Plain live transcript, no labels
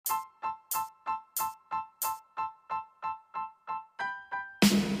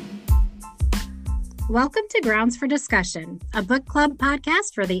Welcome to Grounds for Discussion, a book club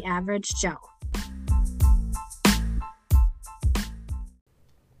podcast for the average Joe.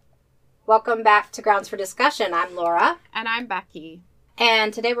 Welcome back to Grounds for Discussion. I'm Laura. And I'm Becky.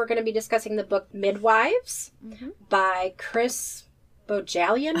 And today we're going to be discussing the book Midwives by Chris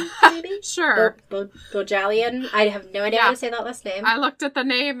Bojalian, maybe? Sure. Bojalian. I have no idea how to say that last name. I looked at the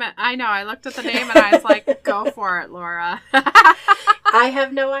name. I looked at the name and I was like, go for it, Laura. I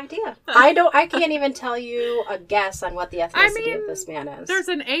have no idea. I can't even tell you a guess on what the ethnicity of this man is. There's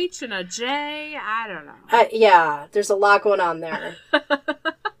an H and a J. I don't know. Yeah, there's a lot going on there.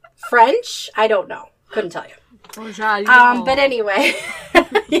 French? I don't know. Couldn't tell you. But anyway.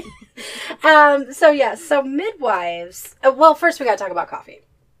 So Midwives. Well, first we got to talk about coffee.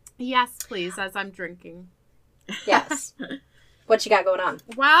 Yes, please, as I'm drinking. Yes. What you got going on?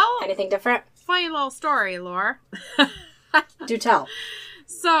 Well, anything different? Funny little story, Laura. Do tell.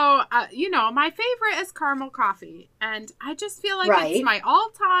 So, my favorite is caramel coffee. And I just feel like it's my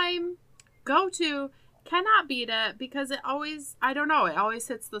all-time go-to. Cannot beat it because it always, I don't know, it always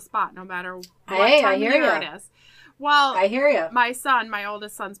hits the spot no matter what time of year it is. Well, I hear you. My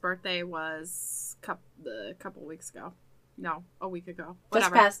oldest son's birthday was a couple weeks ago. No, a week ago.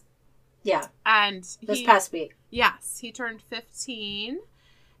 Whatever. And this past week. Yes, he turned 15.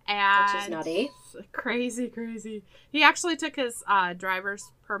 And which is nutty. Crazy. He actually took his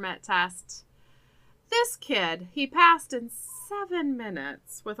driver's permit test. This kid, he passed in 7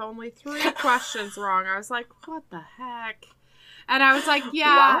 minutes with only 3 questions wrong. I was like, what the heck? And I was like,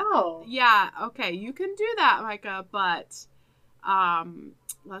 yeah, okay, you can do that, Micah, but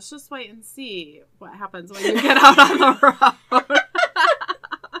let's just wait and see what happens when you get out on the road.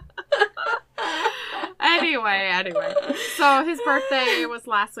 Anyway. So his birthday was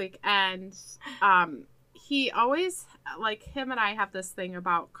last week, and he always, like, him and I have this thing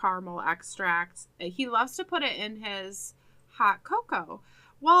about caramel extract. He loves to put it in his hot cocoa.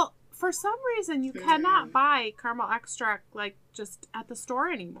 Well, for some reason, you cannot buy caramel extract, like, just at the store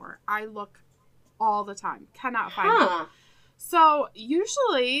anymore. I look all the time. Cannot find it. So,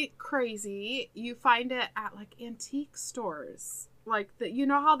 usually, crazy, you find it at, like, antique stores. Like, you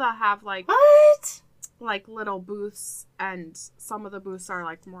know how they'll have, like... What? Like, little booths, and some of the booths are,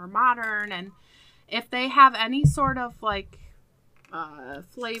 like, more modern, and if they have any sort of, like,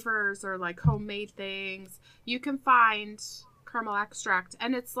 flavors or, like, homemade things, you can find caramel extract,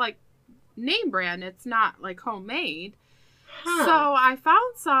 and it's, like, name brand. It's not, like, homemade. So I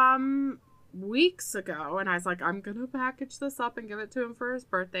found some weeks ago, and I was like, I'm gonna package this up and give it to him for his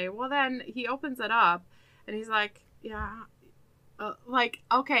birthday. Well, then he opens it up, and he's like,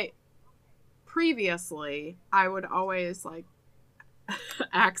 okay, previously, I would always, like,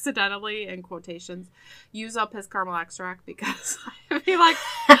 accidentally, in quotations, use up his caramel extract because I'd be like,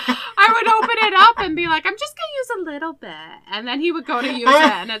 I would open it up and be like, I'm just going to use a little bit. And then he would go to use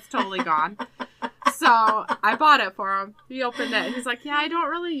it and it's totally gone. So I bought it for him. He opened it. He's like, yeah, I don't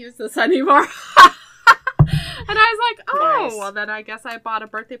really use this anymore. And I was like, nice. Well, then I guess I bought a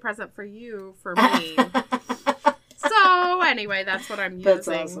birthday present for you, for me. So anyway, that's what I'm using. That's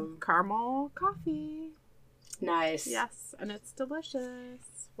awesome. Caramel coffee. Nice. Yes, and it's delicious.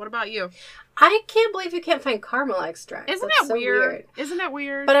 What about you? I can't believe you can't find caramel extract. Isn't That's it so weird? Isn't it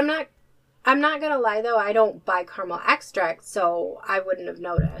weird? But I'm not gonna lie though, I don't buy caramel extract, so I wouldn't have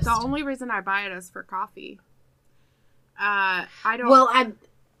noticed. The only reason I buy it is for coffee. I don't. Well,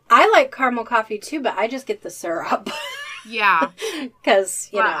 I like caramel coffee too, but I just get the syrup. Yeah.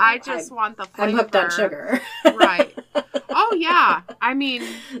 Because, I just want the flavor. I'm hooked on sugar. Right. Oh, yeah. I mean,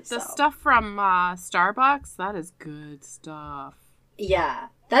 the stuff from Starbucks, that is good stuff. Yeah.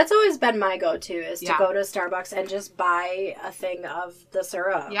 That's always been my go-to, is to go to Starbucks and just buy a thing of the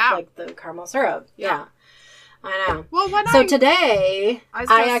syrup. Yeah. Like the caramel syrup. Yeah. I know. Well, today,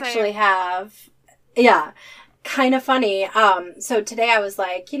 I actually have... Yeah. Kind of funny. So today I was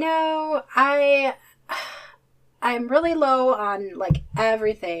like, I'm really low on, like,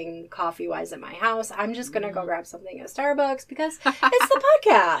 everything coffee-wise at my house. I'm just going to go grab something at Starbucks because it's the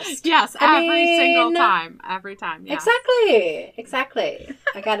podcast. Yes, every single time. Every time, yeah. Exactly.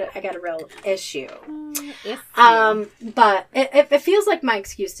 I got a real issue. But it feels like my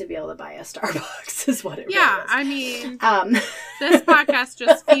excuse to be able to buy a Starbucks is what it really is. Yeah, I mean, this podcast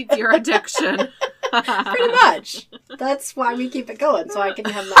just feeds your addiction. Pretty much. That's why we keep it going, so I can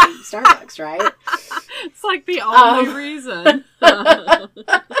have my Starbucks, right? It's like the only reason.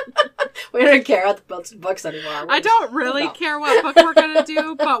 We don't care about the books anymore. I don't really care what book we're going to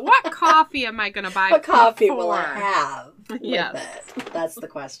do, but what coffee am I going to buy? What coffee will I have? it? That's the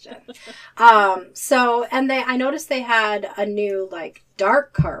question. So, and I noticed they had a new, like,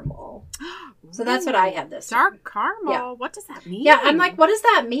 dark caramel. So that's what I had this dark caramel? Yeah. What does that mean? Yeah, I'm like, what does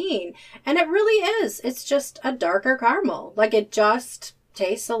that mean? And it really is. It's just a darker caramel. Like, it just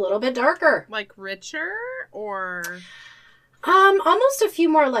tastes a little bit darker. Like richer or... almost a few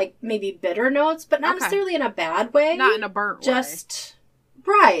more, like, maybe bitter notes, but not necessarily in a bad way. Not in a burnt way. Just...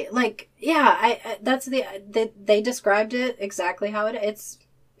 Right, like, yeah, that's they described it exactly how it's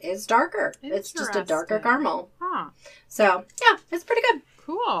darker. It's just a darker caramel. Huh. So, yeah, it's pretty good.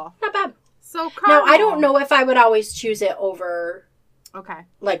 Cool. Not bad. So, caramel. Now, I don't know if I would always choose it over, okay,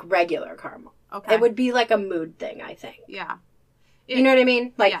 like, regular caramel. Okay. It would be, like, a mood thing, I think. Yeah. You know what I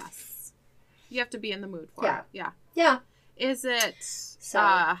mean? Like, yes. You have to be in the mood for it. Yeah. Yeah. Is it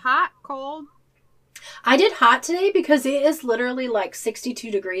hot, cold? I did hot today because it is literally like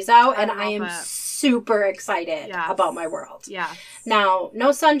 62 degrees out, and I am super excited about my world. Yeah. Now,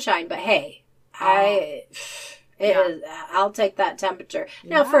 no sunshine, but hey, I'll take that temperature.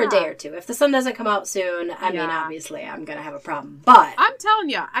 Now, for a day or two. If the sun doesn't come out soon, I mean, obviously, I'm going to have a problem. But I'm telling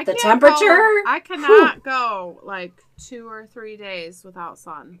you, I cannot go like 2 or 3 days without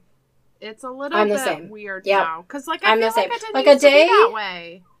sun. It's a little bit weird now. Because, like, I feel like I didn't used to be that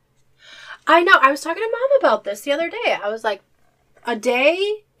way. I know. I was talking to Mom about this the other day. I was like, a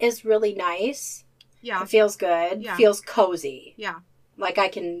day is really nice. Yeah. It feels good. Yeah. Feels cozy. Yeah. Like I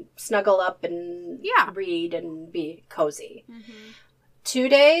can snuggle up and read and be cozy. Mm-hmm. 2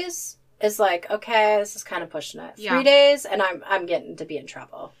 days is like, okay, this is kind of pushing it. 3 days and I'm getting to be in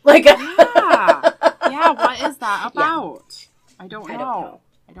trouble. Like, yeah, what is that about? Yeah. I don't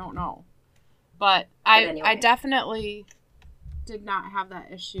know. But anyway. I definitely did not have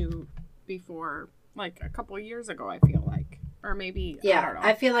that issue before, like a couple of years ago, I feel like. Or maybe, I don't know.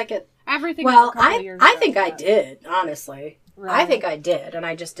 I feel like it... Everything was a couple of years ago. I think I did, honestly. Really? I think I did, and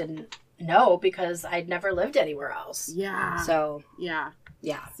I just didn't know because I'd never lived anywhere else. Yeah. So... Yeah.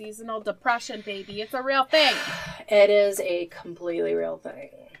 Yeah. Seasonal depression, baby. It's a real thing. It is a completely real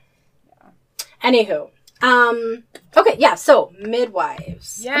thing. Yeah. Anywho. Okay, yeah, so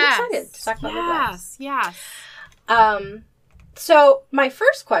Midwives. Yes. I'm excited to talk about Midwives. Yes. So my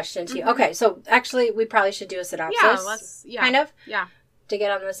first question to you, okay, so actually we probably should do a synopsis. Kind of. Yeah. To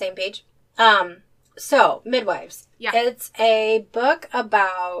get on the same page. So Midwives. Yeah. It's a book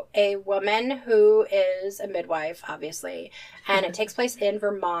about a woman who is a midwife, obviously, and it takes place in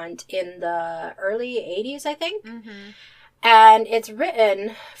Vermont in the early 80s, I think. Mm-hmm. And it's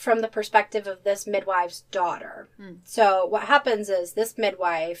written from the perspective of this midwife's daughter. Mm. So what happens is this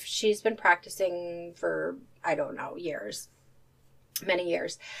midwife, she's been practicing for, I don't know, years. Many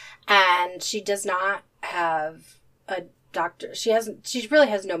years. And she does not have a doctor. She really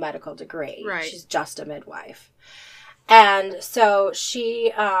has no medical degree. Right. She's just a midwife. And so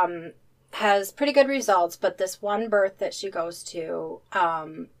she has pretty good results, but this one birth that she goes to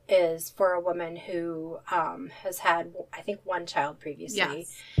is for a woman who has had, I think, one child previously.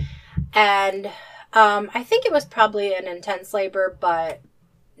 Yes. And I think it was probably an intense labor, but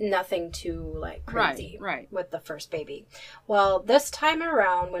nothing too, like, crazy with the first baby. Well, this time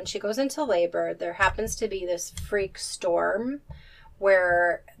around, when she goes into labor, there happens to be this freak storm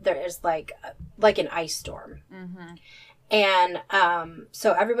where there is, like an ice storm. Mm-hmm. And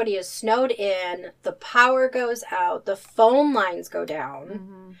so everybody is snowed in, the power goes out, the phone lines go down,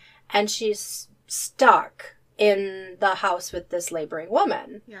 mm-hmm. and she's stuck in the house with this laboring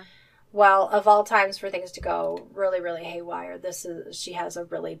woman. Yeah. Well, of all times for things to go really, really haywire, she has a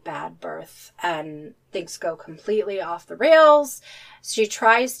really bad birth and things go completely off the rails.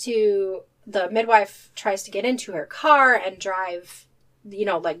 The midwife tries to get into her car and drive,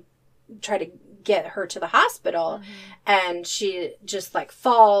 try to get her to the hospital. Mm-hmm. And she just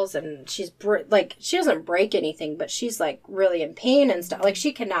falls and she's she doesn't break anything, but she's really in pain and stuff. Like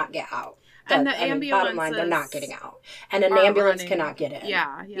she cannot get out. And the ambulance, bottom line, they're not getting out. And an ambulance cannot get in.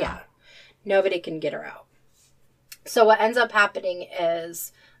 Yeah. Nobody can get her out. So what ends up happening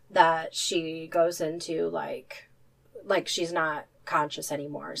is that she goes into like she's not conscious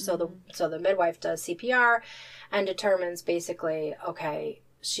anymore. Mm-hmm. So the midwife does CPR and determines basically, okay,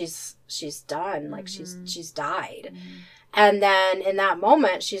 she's done. Like mm-hmm. she's died. Mm-hmm. And then in that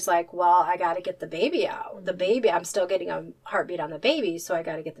moment, she's like, well, I got to get the baby out. Mm-hmm. The baby, I'm still getting a heartbeat on the baby, so I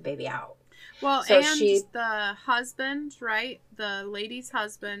got to get the baby out. Well, so the husband, right? The lady's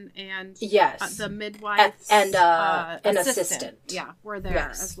husband and the midwife and an assistant. Yeah, were there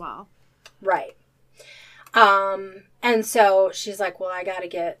as well. Right. And so she's like, well, I got to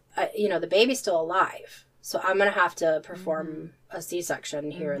get, the baby's still alive. So I'm going to have to perform mm-hmm. a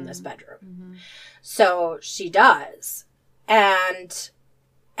C-section here mm-hmm. in this bedroom. Mm-hmm. So she does. And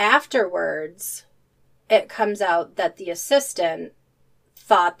afterwards, it comes out that the assistant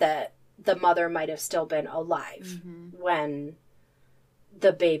thought that the mother might have still been alive when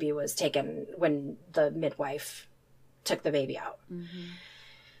the baby was taken, when the midwife took the baby out.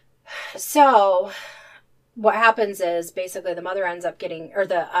 So what happens is basically the mother ends up getting, or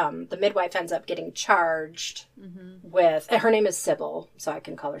the midwife ends up getting charged with, her name is Sybil, so I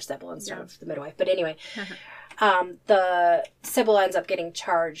can call her Sybil instead of the midwife. But anyway, the Sybil ends up getting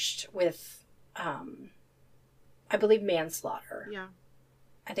charged with, I believe, manslaughter. Yeah.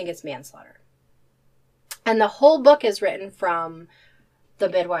 I think it's manslaughter. And the whole book is written from the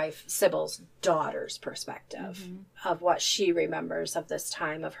midwife, Sybil's daughter's perspective of what she remembers of this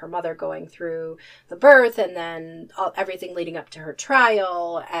time of her mother going through the birth and then everything leading up to her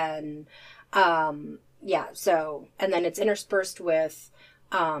trial. And, so, and then it's interspersed with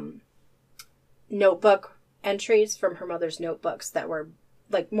notebook entries from her mother's notebooks that were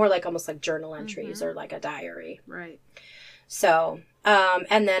like more like almost like journal entries or like a diary. Right. So,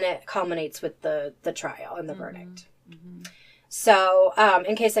 and then it culminates with the trial and the verdict. So,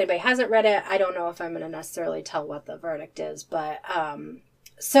 in case anybody hasn't read it, I don't know if I'm going to necessarily tell what the verdict is, but,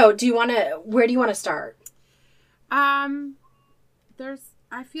 so where do you want to start? I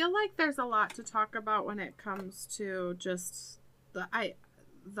feel like there's a lot to talk about when it comes to just the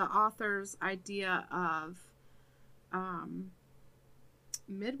author's idea of,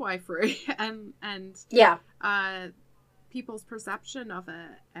 midwifery and people's perception of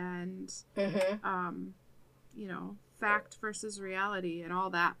it and, fact versus reality and all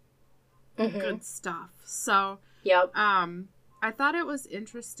that good stuff. So, I thought it was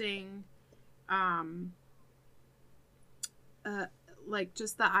interesting, like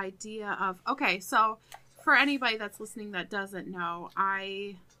just the idea of, okay, so for anybody that's listening that doesn't know,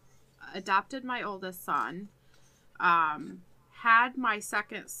 I adopted my oldest son, had my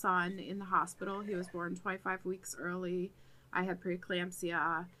second son in the hospital. He was born 25 weeks early. I had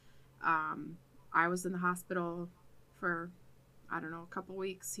preeclampsia. I was in the hospital for, a couple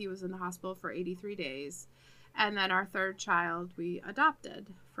weeks. He was in the hospital for 83 days. And then our third child we adopted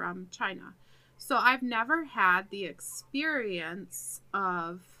from China. So I've never had the experience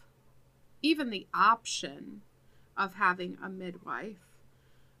of even the option of having a midwife.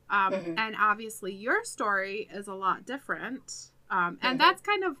 And obviously your story is a lot different. And that's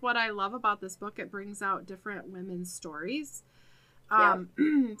kind of what I love about this book. It brings out different women's stories.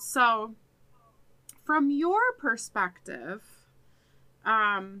 So from your perspective,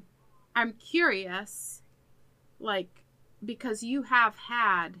 I'm curious, like, because you have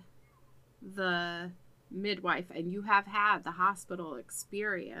had the midwife and you have had the hospital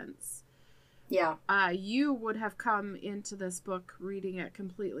experience. Yeah. You would have come into this book reading it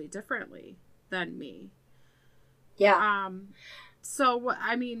completely differently than me. Yeah. So,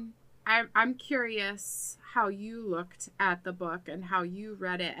 I'm curious how you looked at the book and how you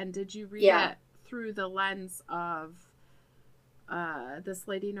read it. And did you read it through the lens of this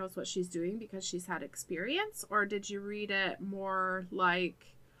lady knows what she's doing because she's had experience? Or did you read it more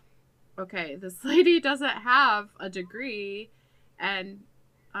like, okay, this lady doesn't have a degree and,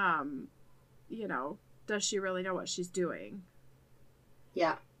 does she really know what she's doing?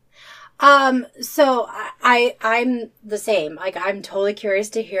 Yeah. So I'm the same. Like, I'm totally curious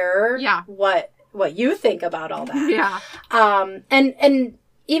to hear what you think about all that. Yeah. And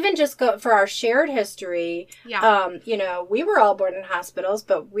even just for our shared history, we were all born in hospitals,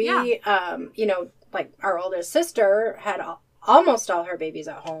 but we, like our oldest sister had almost all her babies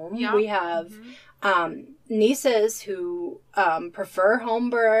at home. Yeah. We have, nieces who, prefer home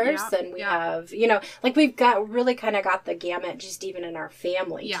births, and we have, we've got really kind of got the gamut just even in our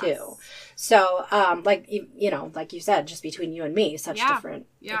family too. So, like you said, just between you and me, such different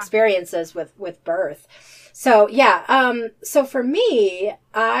experiences with birth. So, so for me,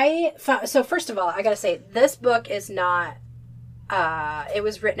 so first of all, I gotta say, this book is not, it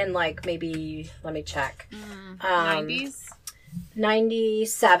was written in like maybe, let me check. 90s?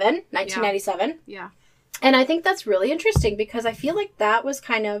 1997. Yeah. And I think that's really interesting because I feel like that was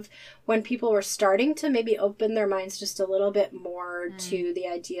kind of when people were starting to maybe open their minds just a little bit more to the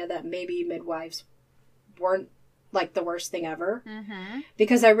idea that maybe midwives weren't like the worst thing ever.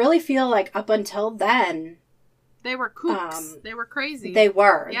 Because I really feel like up until then, they were kooks. They were crazy. They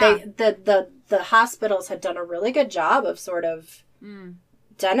were. Yeah. The hospitals had done a really good job of sort of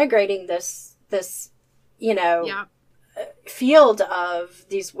denigrating this field of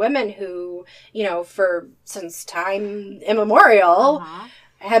these women who, since time immemorial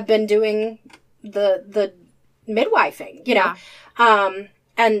have been doing the midwifing,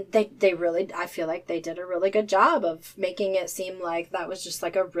 And they really, I feel like they did a really good job of making it seem like that was just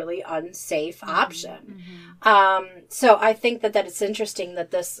like a really unsafe option. So I think that it's interesting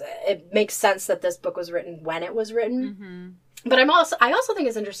that it makes sense that this book was written when it was written. But I also think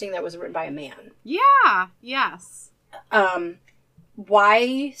it's interesting that it was written by a man. Yeah. Yes.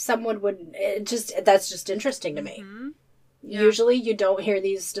 Why someone would that's just interesting to me. Yeah. Usually you don't hear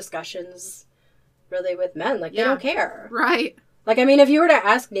these discussions really with men. Like, they don't care. Right. Like, I mean, if you were to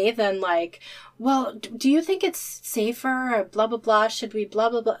ask Nathan, like, well, do you think it's safer or blah, blah, blah? Should we blah,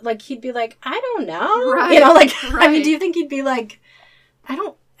 blah, blah? Like, he'd be like, I don't know. Right. You know, like, right. I mean, do you think he'd be like,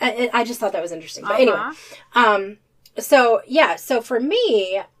 I just thought that was interesting. But anyway. So, yeah. So for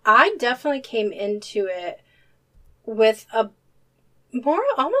me, I definitely came into it with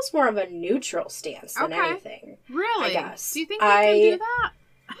almost more of a neutral stance than anything. Really? I guess. Do you think you can do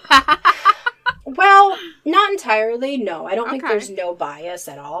that? Well, not entirely. No, I don't think there's no bias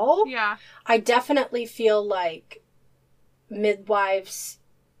at all. Yeah. I definitely feel like midwives,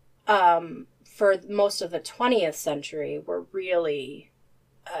 for most of the 20th century were really,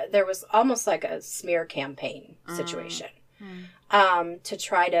 there was almost like a smear campaign situation, to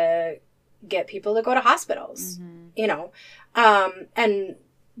try to get people to go to hospitals, you know, and,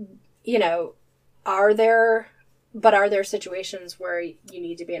 you know, are there situations where you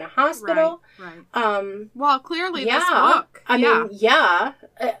need to be in a hospital? Right. Well, clearly this book. I mean, yeah.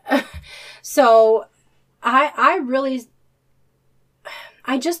 So I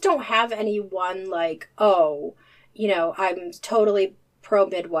just don't have anyone like, oh, you know, I'm totally pro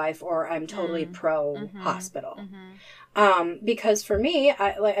midwife or I'm totally pro hospital. Because for me,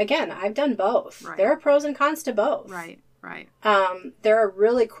 I've done both. Right. There are pros and cons to both. Right. There are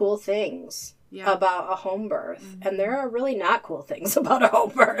really cool things about a home birth, and there are really not cool things about a home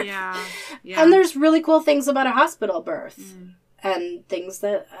birth. Yeah. And there's really cool things about a hospital birth, and things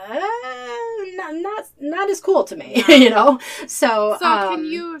that not as cool to me, you know. So can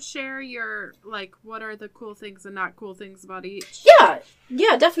you share your, like, what are the cool things and not cool things about each?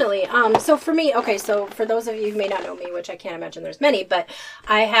 Yeah, definitely. So for me, so for those of you who may not know me, which I can't imagine there's many, but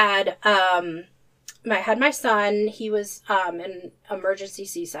I had my son. He was an emergency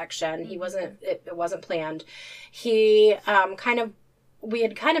C-section. He wasn't. It wasn't planned. He we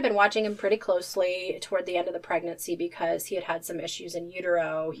had kind of been watching him pretty closely toward the end of the pregnancy because he had some issues in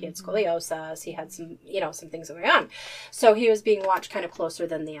utero. He had scoliosis. He had some things going on. So he was being watched kind of closer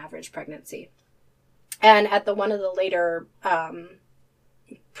than the average pregnancy. And at one of the later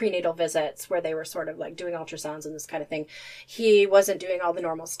prenatal visits where they were sort of like doing ultrasounds and this kind of thing, he wasn't doing all the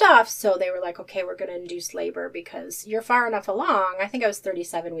normal stuff. So they were like, okay, we're going to induce labor because you're far enough along. I think I was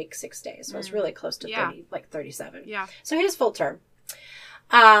 37 weeks, 6 days. So I was really close to 30, like 37. Yeah. So he was full term.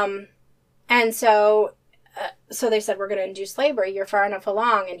 And so they said, we're going to induce labor. You're far enough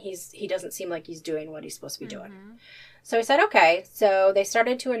along. And he doesn't seem like he's doing what he's supposed to be doing. So I said, okay. So they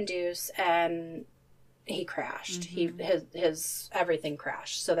started to induce and he crashed. His everything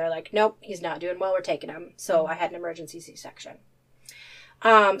crashed. So they're like, nope, he's not doing well. We're taking him. So I had an emergency C-section.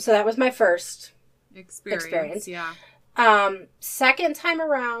 So that was my first experience. Yeah. Second time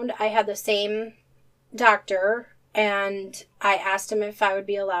around, I had the same doctor, and I asked him if I would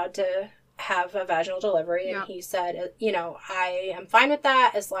be allowed to have a vaginal delivery, and he said, I am fine with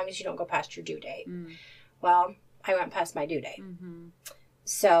that as long as you don't go past your due date. Well, I went past my due date.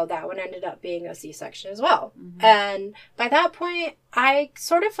 So that one ended up being a C-section as well. And by that point, I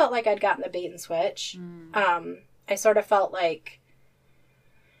sort of felt like I'd gotten the bait and switch. I sort of felt like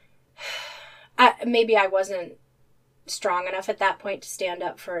maybe I wasn't strong enough at that point to stand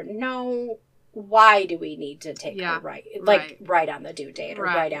up for, no, why do we need to take her right on the due date or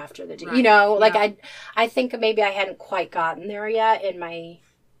right after the due date? I think maybe I hadn't quite gotten there yet in my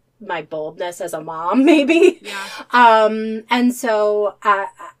boldness as a mom, maybe. And so I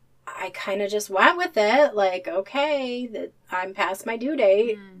kind of just went with it, like, okay, that I'm past my due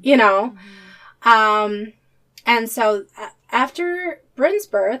date, and so after Bryn's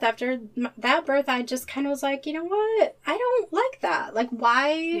birth, after that birth, I just kind of was like, you know what? I don't like that. Like,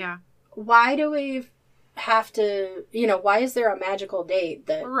 why do we have to, why is there a magical date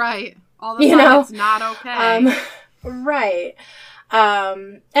that... Right. All the time it's not okay. Right.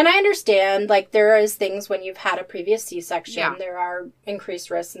 And I understand, like, there is things when you've had a previous C-section, there are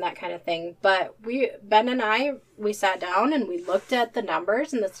increased risks and that kind of thing. But Ben and I, we sat down and we looked at the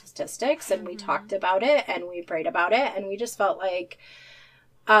numbers and the statistics and we talked about it and we prayed about it. And we just felt like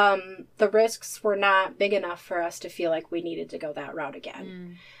the risks were not big enough for us to feel like we needed to go that route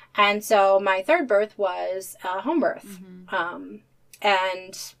again. And so my third birth was a home birth.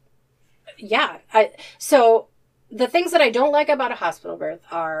 So the things that I don't like about a hospital birth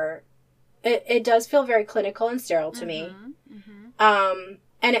are, it does feel very clinical and sterile to me. And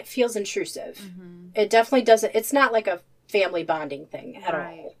it feels intrusive. It definitely doesn't, it's not like a family bonding thing at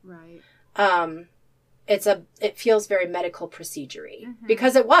all. Right. It feels very medical procedure-y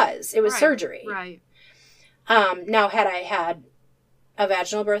because it was surgery. Right. Now, had I had a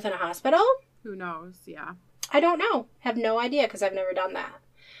vaginal birth in a hospital? Who knows? Yeah. I don't know. Have no idea because I've never done that.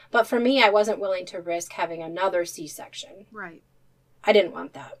 But for me, I wasn't willing to risk having another C-section. Right. I didn't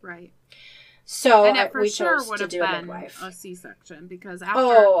want that. Right. So we chose to do a midwife. A C-section because after...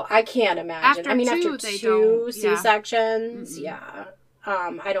 Oh, I can't imagine. After two C-sections, yeah.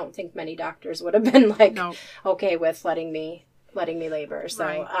 I don't think many doctors would have been like okay with letting me labor. So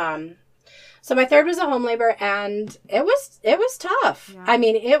right. So my third was a home labor, and it was tough. Yeah. I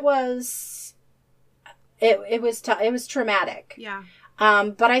mean, it was tough. It was traumatic. Yeah.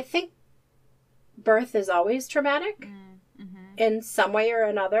 But I think birth is always traumatic in some way or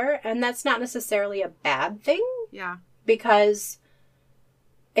another, and that's not necessarily a bad thing. Yeah. Because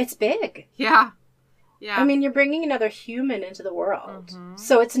it's big. Yeah. Yeah. I mean, you're bringing another human into the world.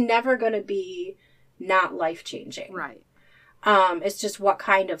 So it's never going to be not life-changing. Right. It's just what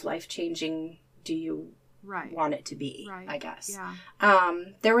kind of life-changing do you want it to be, I guess. Yeah.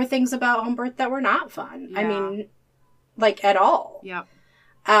 There were things about home birth that were not fun. Yeah. I mean, like, at all. Yep.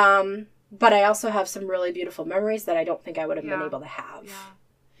 But I also have some really beautiful memories that I don't think I would have been able to have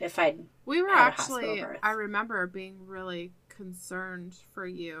if I'd We were actually, I remember being really concerned for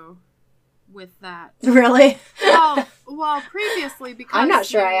you with that. Really? Well, previously because I'm not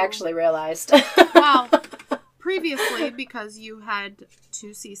sure I actually realized. Well, previously because you had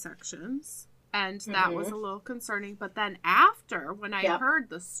 2 C-sections and that was a little concerning, but then after when I heard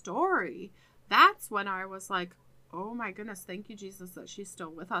the story, that's when I was like, oh my goodness, thank you Jesus that she's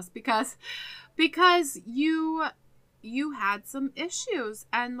still with us because you had some issues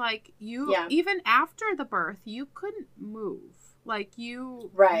and like you even after the birth you couldn't move. Like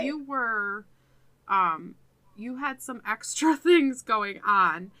you were, you had some extra things going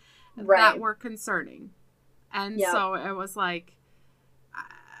on that were concerning. And so it was like,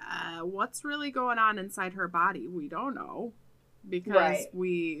 what's really going on inside her body? We don't know because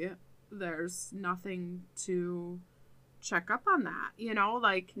there's nothing to check up on that, you know,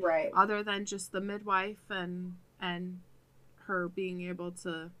 like other than just the midwife and her being able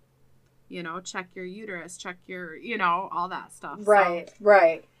to, you know, check your uterus, check your, you know, all that stuff. Right, so.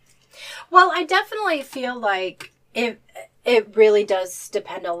 Right. Well, I definitely feel like it really does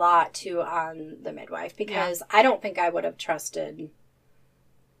depend a lot, too, on the midwife. Because I don't think I would have trusted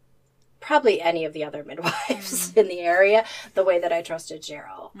probably any of the other midwives in the area the way that I trusted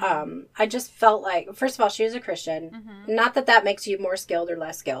Cheryl. I just felt like, first of all, she was a Christian. Not that makes you more skilled or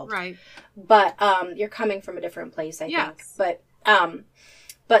less skilled. Right. But you're coming from a different place, I think.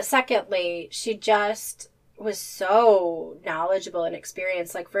 But secondly, she just was so knowledgeable and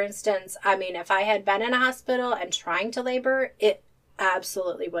experienced. Like, for instance, I mean, if I had been in a hospital and trying to labor, it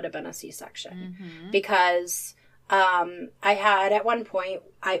absolutely would have been a C-section. Because I had at one point,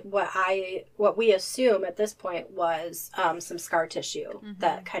 what we assume at this point was some scar tissue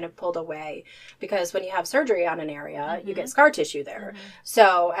that kind of pulled away. Because when you have surgery on an area, you get scar tissue there.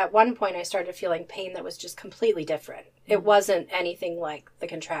 So at one point I started feeling pain that was just completely different. It wasn't anything like the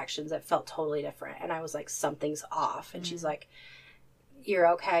contractions. It felt totally different. And I was like, something's off. And she's like, you're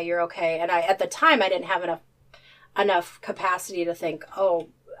okay. And at the time I didn't have enough capacity to think, how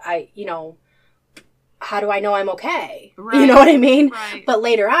do I know I'm okay? Right. You know what I mean? Right. But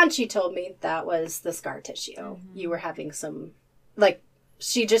later on, she told me that was the scar tissue. You were having some, like,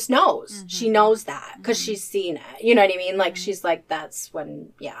 she just knows. She knows that because she's seen it. You know what I mean? Like, she's like, that's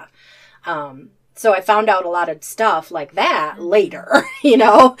when, so I found out a lot of stuff like that later, you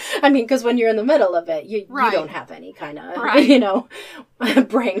know? I mean, because when you're in the middle of it, you don't have any kind of, you know,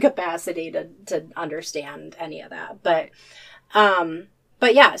 brain capacity to understand any of that.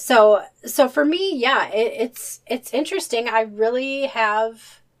 But yeah, so for me, it's interesting. I really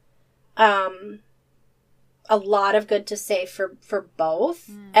have a lot of good to say for both,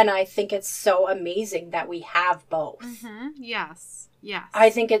 and I think it's so amazing that we have both. Yes. I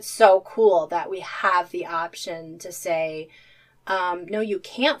think it's so cool that we have the option to say, no, you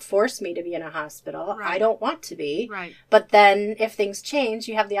can't force me to be in a hospital. Right. I don't want to be. Right. But then if things change,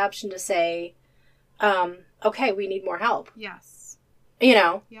 you have the option to say, okay, we need more help. Yes. You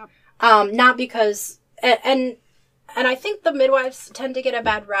know, not because, and I think the midwives tend to get a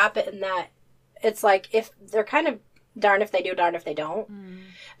bad rap in that it's like, if they're kind of darn if they do, darn if they don't,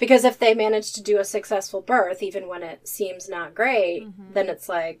 because if they manage to do a successful birth, even when it seems not great, then it's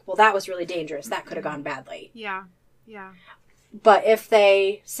like, well, that was really dangerous. That could have gone badly. Yeah. Yeah. But if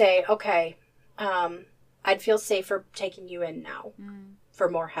they say, okay, I'd feel safer taking you in now for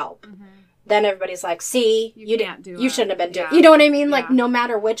more help. Mm-hmm. Then everybody's like, see, you shouldn't have been doing it. You know what I mean? Yeah. Like, no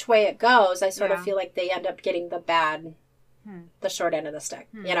matter which way it goes, I sort of feel like they end up getting the short end of the stick,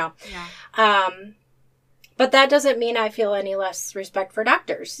 you know? Yeah. But that doesn't mean I feel any less respect for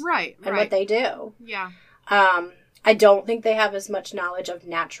doctors. Right. And what they do. Yeah. I don't think they have as much knowledge of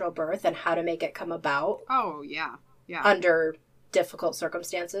natural birth and how to make it come about. Oh, yeah. Yeah. Under difficult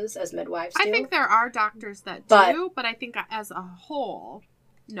circumstances as midwives do. I think there are doctors that do, but I think as a whole,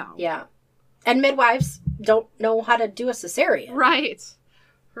 no. Yeah. And midwives don't know how to do a cesarean. Right.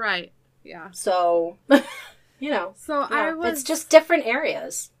 Right. Yeah. So, you know. So it's just different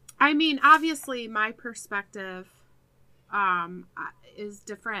areas. I mean, obviously my perspective is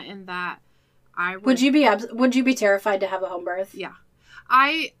different in that I would... Would you be terrified to have a home birth? Yeah.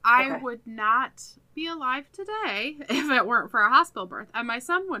 I would not be alive today if it weren't for a hospital birth, and my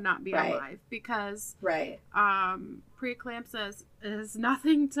son would not be alive because preeclampsia is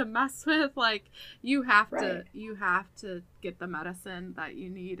nothing to mess with. Like, you have to get the medicine that you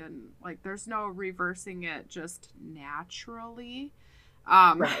need, and like there's no reversing it just naturally.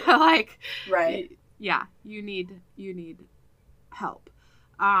 Yeah, you need help.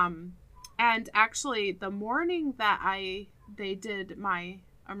 And actually, the morning that they did my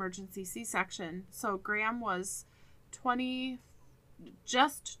emergency C-section, so Graham was 25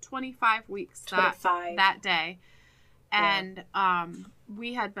 weeks that day. And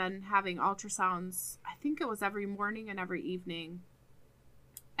we had been having ultrasounds, I think it was every morning and every evening.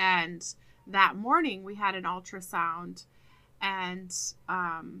 And that morning we had an ultrasound, and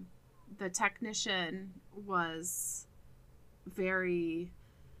the technician was very...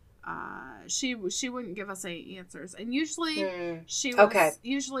 she wouldn't give us any answers, and usually she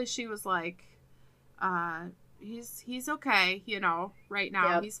was like, he's okay, you know, right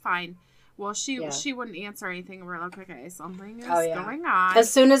now he's fine. Well, she wouldn't answer anything, and we're like, okay, something is going on.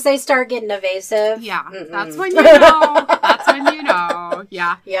 As soon as they start getting evasive, that's when you know. That's when you know.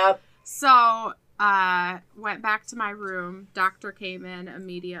 Yeah. Yep. So went back to my room. Doctor came in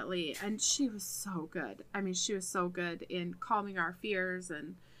immediately, and she was so good. I mean, she was so good in calming our fears,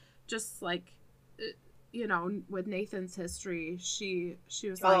 and just like, you know, with Nathan's history, she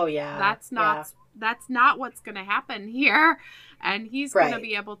was like, that's not what's going to happen here. And he's going to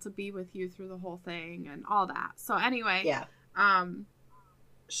be able to be with you through the whole thing and all that. So anyway,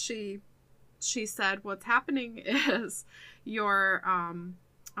 she said, what's happening is your,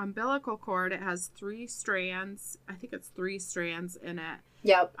 umbilical cord, it has 3 strands. I think it's 3 strands in it.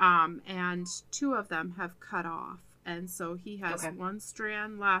 Yep. And 2 of them have cut off. And so he has 1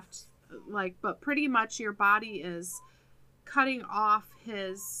 strand left, but pretty much your body is cutting off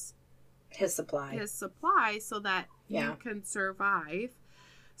his supply so that you can survive.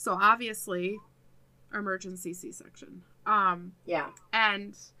 So obviously, emergency C-section. And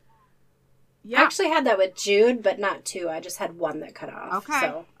I actually had that with Jude, but not 2. I just had 1 that cut off. Okay.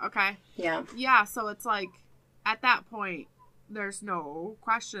 So. Okay. Yeah. Yeah. So it's like, at that point, there's no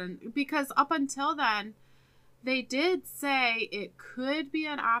question, because up until then, they did say it could be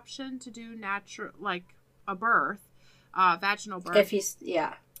an option to do natural, like a birth, vaginal birth. If he's,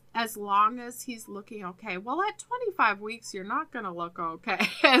 as long as he's looking okay. Well, at 25 weeks, you're not going to look okay,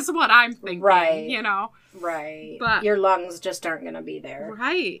 is what I'm thinking, you know? Right. But your lungs just aren't going to be there.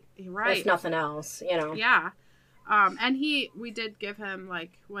 Right. If nothing else, you know? Yeah. And we did give him,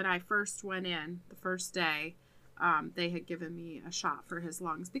 like, when I first went in, the first day, they had given me a shot for his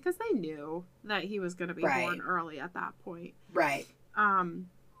lungs because they knew that he was going to be born early at that point. Right.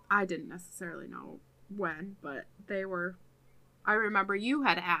 I didn't necessarily know when, but they were... I remember you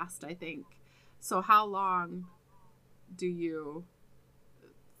had asked, I think, so how long do you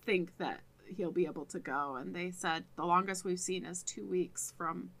think that he'll be able to go? And they said the longest we've seen is 2 weeks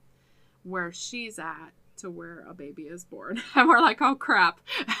from where she's at to where a baby is born. And we're like, oh, crap.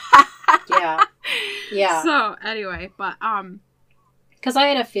 Yeah. So anyway, but because I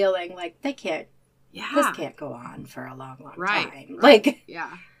had a feeling like this can't go on for a long time. Right. Like,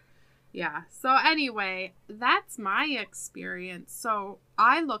 yeah. So anyway, that's my experience. So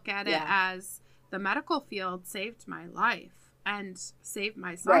I look at it as the medical field saved my life and saved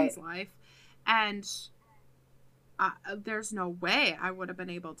my son's life. And there's no way I would have been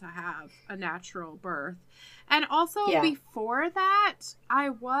able to have a natural birth. And also before that,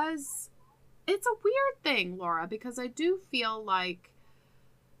 it's a weird thing, Laura, because I do feel like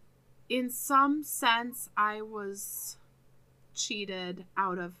in some sense I was cheated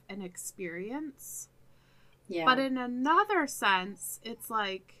out of an experience. Yeah. But in another sense, it's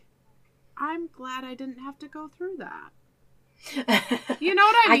like I'm glad I didn't have to go through that. You know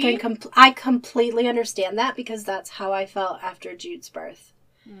what I mean? I completely understand that because that's how I felt after Jude's birth.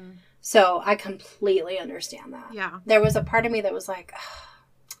 Mm. So I completely understand that. Yeah. There was a part of me that was like,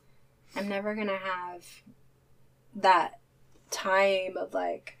 oh, I'm never going to have that time of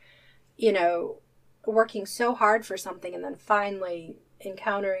like, you know, working so hard for something and then finally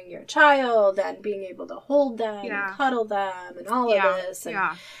encountering your child and being able to hold them and cuddle them and all of this.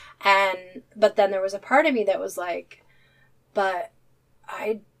 And but then there was a part of me that was like, but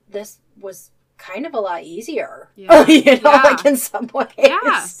this was kind of a lot easier, you know, like in some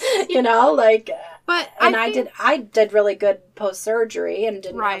ways, you know, like, but I did really good post-surgery and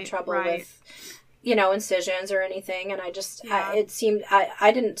didn't have trouble with, you know, incisions or anything. And I just, it seemed,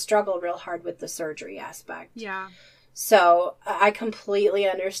 I didn't struggle real hard with the surgery aspect. Yeah. So I completely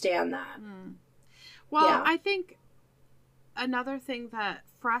understand that. Mm. Well, I think another thing that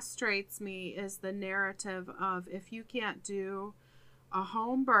frustrates me is the narrative of if you can't do a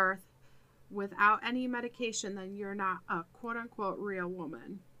home birth without any medication, then you're not a quote-unquote real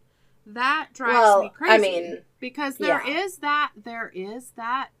woman. That drives me crazy. I mean, because there is that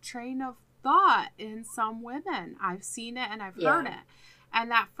train of thought in some women. I've seen it and I've heard it.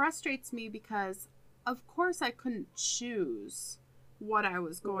 And that frustrates me because, of course, I couldn't choose what I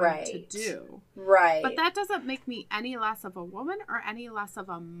was going to do. Right. But that doesn't make me any less of a woman or any less of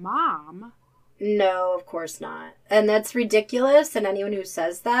a mom. No, of course not. And that's ridiculous. And anyone who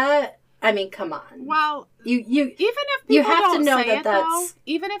says that, I mean, come on. Well, you even if people don't say it, though,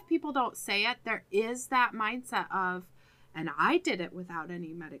 even if people don't say it, there is that mindset of, and I did it without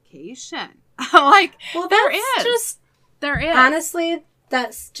any medication. Like, well, there is. Honestly,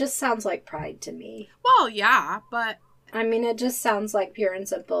 that just sounds like pride to me. Well, yeah, but I mean, it just sounds like pure and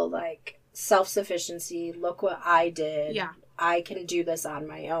simple, like self-sufficiency. Look what I did. Yeah. I can do this on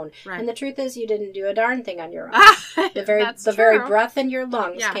my own. Right. And the truth is you didn't do a darn thing on your own. The very breath in your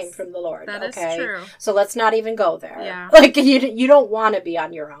lungs came from the Lord. That is true. So let's not even go there. Yeah. Like you don't want to be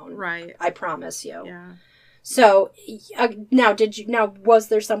on your own. Right. I promise you. Yeah. So now was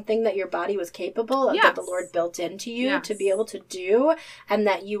there something that your body was capable of that the Lord built into you to be able to do, and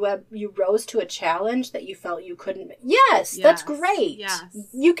that you rose to a challenge that you felt you couldn't? Yes, that's great. Yes.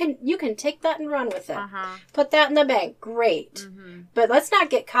 You can take that and run with it. Put that in the bank. Great. Mm-hmm. But let's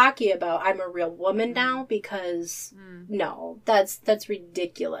not get cocky about I'm a real woman now, because no, that's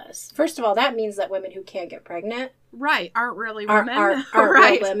ridiculous. First of all, that means that women who can't get pregnant aren't really women. Aren't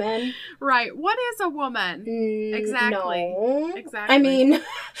real women. Right. What is a woman? Exactly. No. Exactly. I mean,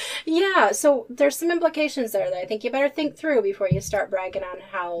 yeah, so there's some implications there that I think you better think through before you start bragging on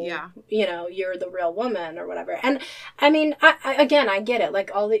how, you know, you're the real woman or whatever. And I mean, I get it.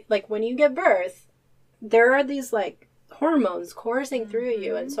 Like when you give birth, there are these like hormones coursing through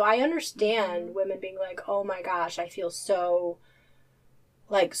you. And so I understand women being like, oh my gosh, I feel so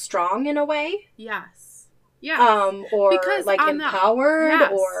like strong in a way. Yes. Yeah. Or because like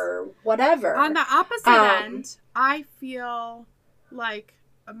empowered or whatever. On the opposite end, I feel like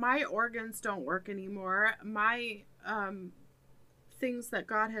my organs don't work anymore. My things that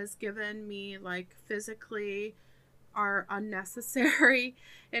God has given me, like physically, are unnecessary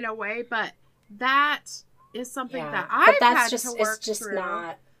in a way. But that is something that I've had to work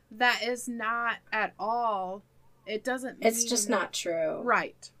through. That is not at all. It doesn't. It's just not true.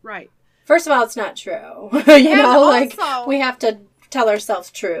 Right. Right. First of all, it's not true. you know, like we have to tell ourselves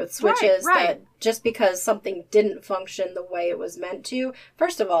truths, which is that just because something didn't function the way it was meant to,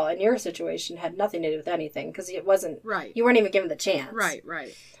 first of all, in your situation, had nothing to do with anything because it wasn't. Right. You weren't even given the chance. Right.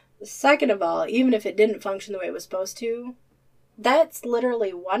 Right. Second of all, even if it didn't function the way it was supposed to, that's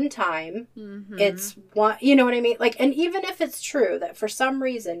literally one time. Mm-hmm. It's one. You know what I mean? Like, and even if it's true that for some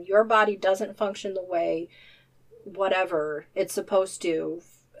reason your body doesn't function the way whatever it's supposed to.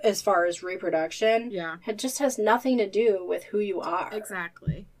 As far as reproduction, it just has nothing to do with who you are.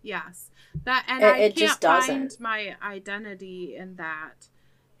 Exactly. Yes. That and I can't just find my identity in that.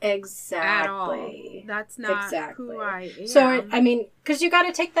 Exactly. At all. That's not who I am. So I mean, because you got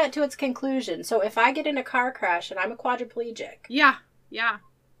to take that to its conclusion. So if I get in a car crash and I'm a quadriplegic,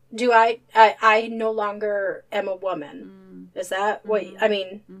 do I no longer am a woman? Is that what I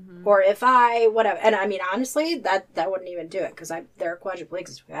mean? Mm-hmm. Or if I whatever, and I mean honestly, that wouldn't even do it because there are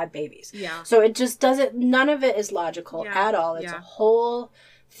quadriplegics who had babies. Yeah. So it just doesn't. None of it is logical at all. It's a whole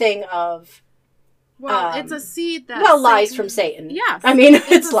thing of. Well, it's a seed that lies from Satan. Yes, I mean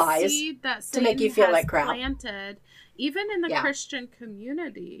it's lies seed that to make you feel like crap. Planted, even in the Christian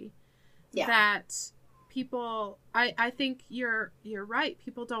community, that people. I think you're right.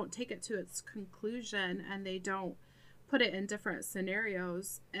 People don't take it to its conclusion, and they don't put it in different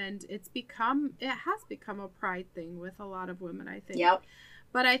scenarios, and it has become a pride thing with a lot of women, I think. Yep.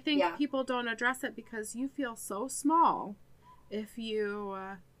 But I think people don't address it because you feel so small if you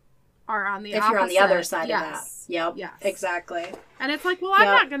are on the opposite. If you're on the other side of that. Yep. Yes. Exactly. And it's like, well, I'm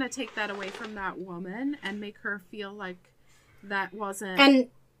not going to take that away from that woman and make her feel like that wasn't... And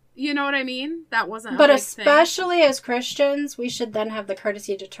you know what I mean? That wasn't But a big especially thing. As Christians, we should then have the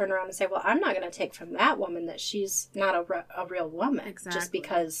courtesy to turn around and say, well, I'm not going to take from that woman that she's not a real woman. Exactly. Just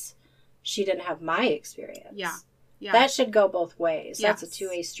because she didn't have my experience. Yeah. Yeah. That should go both ways. Yes. That's a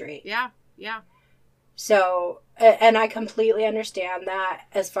two-way street. Yeah. Yeah. So, and I completely understand that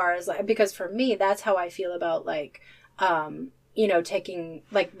as far as, like, because for me, that's how I feel about, like, you know, taking,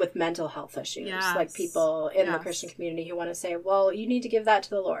 like, with mental health issues. Yes. Like, people in the Christian community who want to say, well, you need to give that to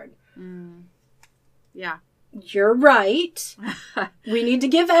the Lord. Mm. Yeah. You're right. We need to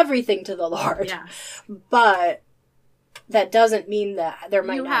give everything to the Lord. Yes. But that doesn't mean that there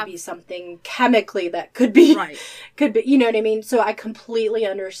might not be something chemically that could be, you know what I mean? So I completely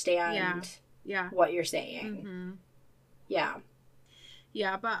understand what you're saying. Mm-hmm. Yeah.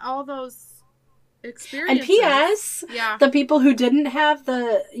 Yeah, but all those experiences. And P.S. Yeah. The people who didn't have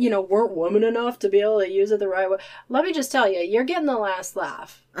the, you know, weren't woman enough to be able to use it the right way. Let me just tell you, you're getting the last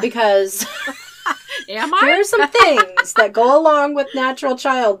laugh. Because am I? There are some things that go along with natural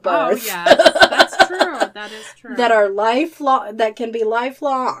childbirth. Oh, yes. That's true. That is true. That are lifelong, that can be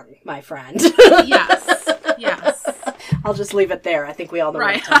lifelong, my friend. Yes. Yes. I'll just leave it there. I think we all know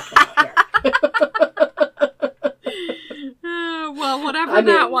what I'm talking about here. Well, whatever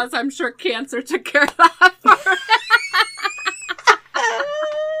that was, I'm sure cancer took care of that for it.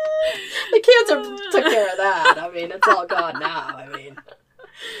 The cancer took care of that. I mean, it's all gone now. I mean,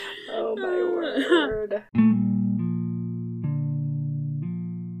 oh my word.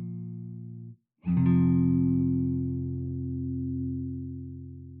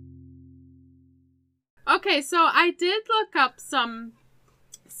 Okay, so I did look up some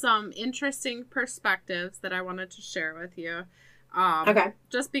interesting perspectives that I wanted to share with you. Okay.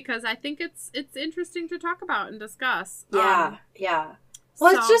 Just because I think it's interesting to talk about and discuss. Yeah, yeah.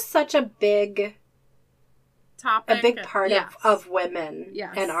 Well, it's just such a big topic, a big part of women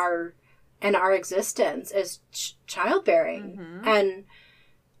and our existence is childbearing, and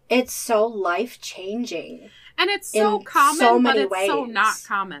it's so life changing, and it's so common, so many ways. So not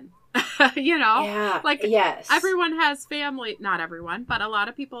common. You know, everyone has family. Not everyone, but a lot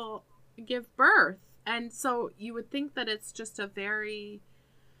of people give birth. And so you would think that it's just a very,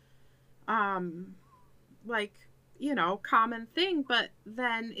 like, you know, common thing, but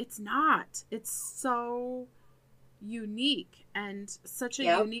then it's not. It's so unique and such a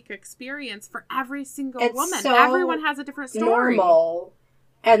unique experience for every single woman. So everyone has a different story. Normal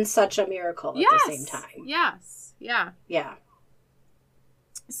and such a miracle at the same time. Yes. Yeah. Yeah.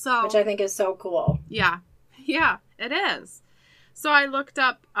 So, which I think is so cool. Yeah. Yeah, it is. So I looked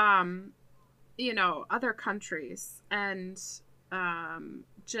up, you know, other countries and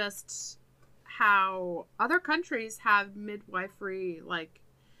just how other countries have midwifery, like,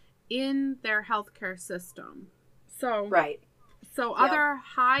 in their healthcare system. So So other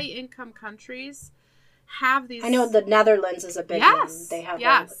high-income countries have these... I know the Netherlands is a big one. They have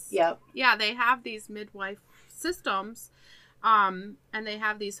Yeah, they have these midwife systems, and they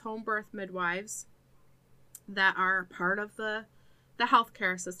have these home birth midwives that are part of the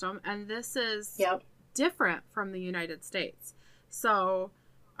healthcare system, and this is different from the United States. So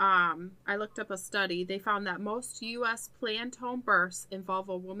I looked up a study. They found that most U.S. planned home births involve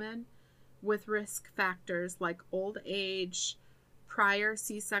a woman with risk factors like old age, prior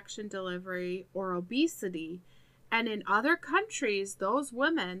C-section delivery, or obesity, and in other countries those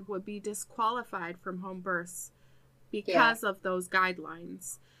women would be disqualified from home births because of those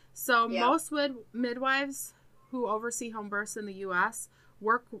guidelines. So most midwives who oversee home births in the U.S.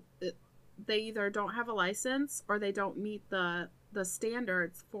 they either don't have a license or they don't meet the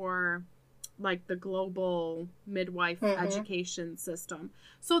standards for, like, the global midwife education system.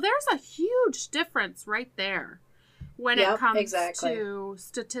 So there's a huge difference right there when it comes to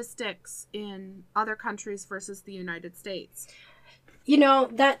statistics in other countries versus the United States. You know,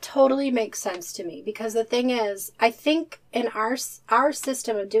 that totally makes sense to me, because the thing is, I think in our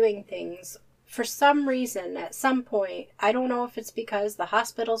system of doing things, for some reason, at some point, I don't know if it's because the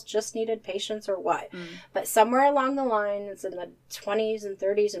hospitals just needed patients or what, but somewhere along the lines in the 20s and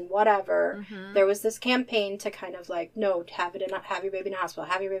 30s and whatever, there was this campaign to kind of like, no, have your baby in a hospital,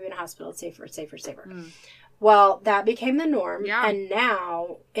 have your baby in a hospital, it's safer, it's safer, it's safer. Well, that became the norm, and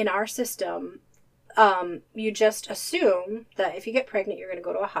now in our system, you just assume that if you get pregnant, you're going to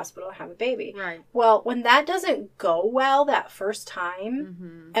go to a hospital and have a baby. Right. Well, when that doesn't go well that first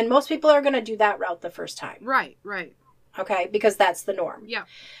time, and most people are going to do that route the first time. Right, right. Okay, because that's the norm. Yeah.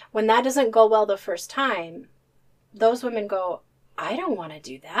 When that doesn't go well the first time, those women go, I don't want to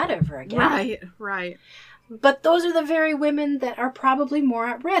do that ever again. Right, right. But those are the very women that are probably more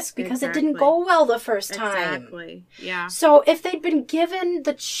at risk because it didn't go well the first time. Exactly, yeah. So if they'd been given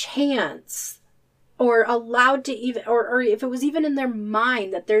the chance or allowed to even, or if it was even in their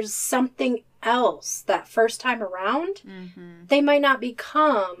mind that there's something else that first time around, they might not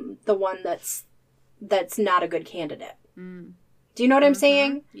become the one that's not a good candidate. Do you know what I'm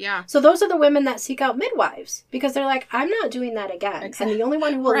saying? Yeah. So those are the women that seek out midwives because they're like, I'm not doing that again. Exactly. And the only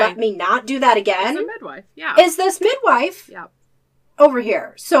one who will let me not do that again is a midwife. Yeah. Is this midwife over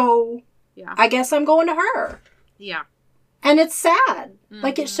here. So yeah. I guess I'm going to her. Yeah. And it's sad.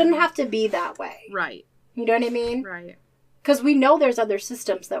 Like, it shouldn't have to be that way. Right. You know what I mean? Right. Because we know there's other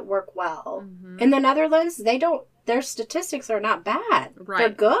systems that work well. In the Netherlands, their statistics are not bad. Right. They're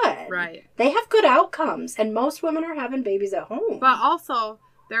good. Right. They have good outcomes, and most women are having babies at home. But also,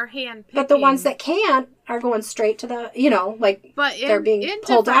 they're handpicking. But the ones that can't are going straight to the, they're being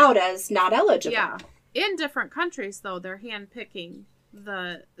pulled out as not eligible. Yeah. In different countries, though, they're handpicking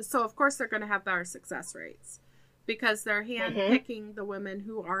so of course they're going to have better success rates because they're handpicking the women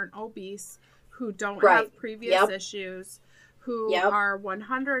who aren't obese, who don't have previous issues, who are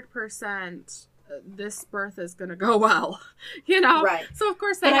 100%. This birth is going to go well, Right. So of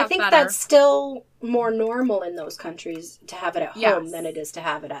course they have better. But I think that's still more normal in those countries to have it at home than it is to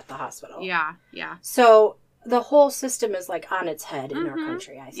have it at the hospital. Yeah, yeah. So the whole system is like on its head in our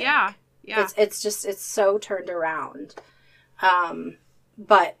country, I think. Yeah, yeah. It's so turned around.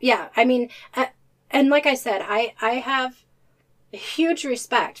 But yeah, I mean, and like I said, I have huge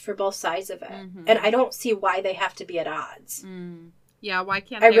respect for both sides of it, and I don't see why they have to be at odds. Yeah, why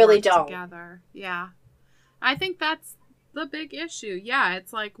can't they work together? Yeah. I think that's the big issue. Yeah,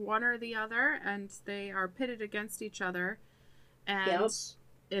 it's like one or the other, and they are pitted against each other. And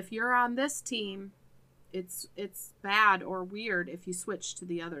if you're on this team, it's bad or weird if you switch to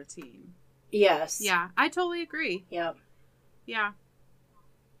the other team. Yes. Yeah, I totally agree. Yep. Yeah.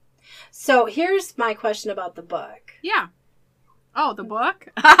 So here's my question about the book. Yeah. Oh, the book?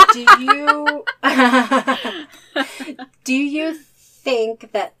 Do you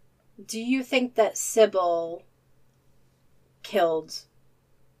think that Sybil killed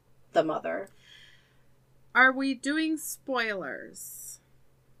the mother? Are we doing spoilers?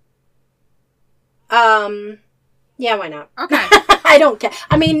 Yeah, why not? Okay. I don't care.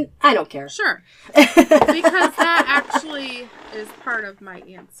 I mean, I don't care. Sure. Because that actually is part of my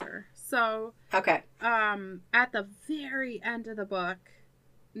answer. So, okay. At the very end of the book,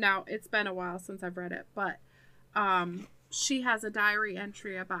 now it's been a while since I've read it, but she has a diary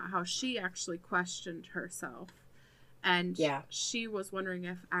entry about how she actually questioned herself. And she was wondering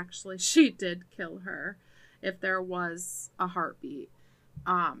if actually she did kill her, if there was a heartbeat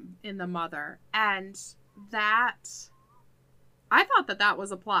in the mother. And that, I thought that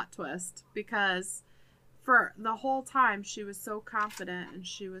was a plot twist, because for the whole time she was so confident and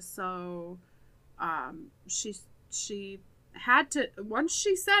she was so, she had to, once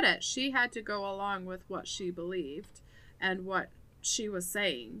she said it, she had to go along with what she believed and what she was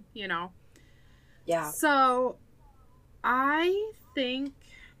saying, Yeah. So I think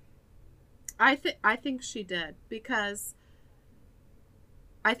she did, because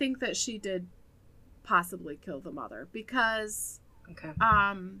I think that she did possibly kill the mother, because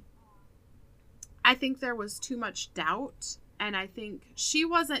I think there was too much doubt, and I think she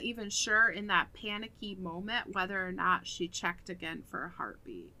wasn't even sure in that panicky moment whether or not she checked again for a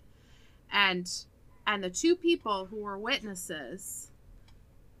heartbeat. And the two people who were witnesses,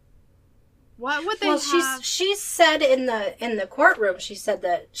 what would they have? She said in the courtroom, she said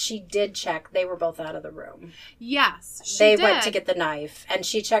that she did check. They were both out of the room. Yes, they went to get the knife, and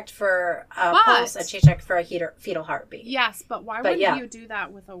she checked for a pulse, and she checked for a fetal heartbeat. Yes, but why wouldn't you do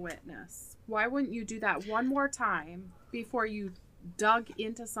that with a witness? Why wouldn't you do that one more time before you dug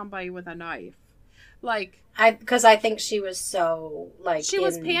into somebody with a knife? Because I think she was so she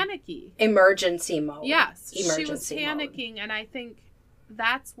was panicky, emergency mode. Yes, she was panicking, and I think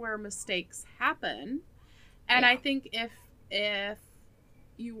that's where mistakes happen. And I think if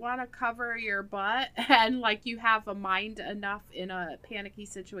you want to cover your butt and you have a mind enough in a panicky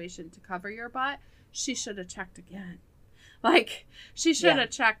situation to cover your butt, she should have checked again. She should have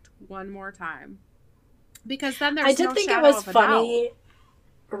checked one more time, because then there's no shadow of a doubt.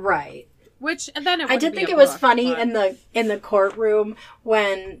 Right. Which then I did think it was funny in the courtroom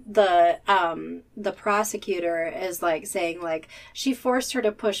when the prosecutor is like saying like she forced her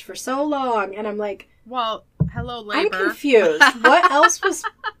to push for so long, and I'm like, well, hello, labor. I'm confused. What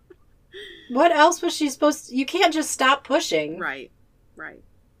else was she supposed to... You can't just stop pushing. Right.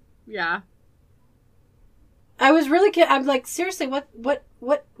 Yeah. I was really... I'm like, seriously, what?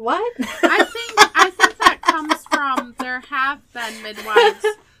 I think that comes from there have been midwives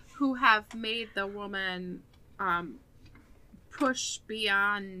who have made the woman push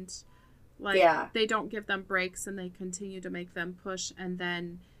beyond, like, they don't give them breaks and they continue to make them push, and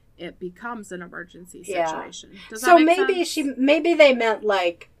then it becomes an emergency situation. Yeah. Does that make sense? Maybe they meant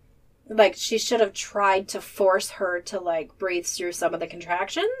like she should have tried to force her to like breathe through some of the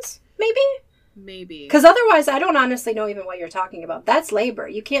contractions. Maybe. Because otherwise, I don't honestly know even what you're talking about. That's labor.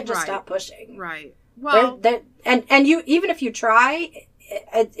 You can't just stop pushing. Right. Well, and you, even if you try,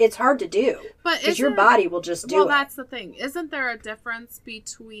 it's hard to do. Because your body will just do it. Well, that's the thing. Isn't there a difference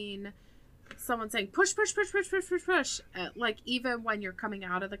between someone saying push, like even when you're coming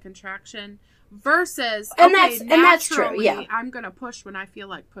out of the contraction, versus that's true. Yeah, I'm gonna push when I feel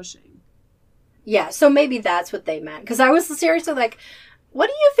like pushing. Yeah, so maybe that's what they meant. Because I was seriously like, what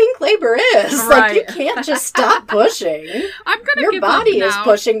do you think labor is? Right. Like, you can't just stop pushing. Your body is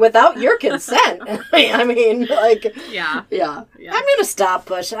pushing without your consent. I mean, like, yeah. I'm going to stop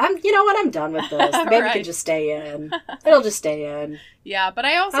pushing. You know what? I'm done with this. Maybe it can just stay in. It'll just stay in. Yeah, but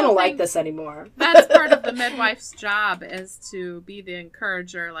I don't like this anymore. That's part of the midwife's job, is to be the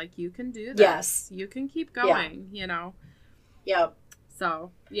encourager. Like, you can do this. Yes. You can keep going, you know? Yep.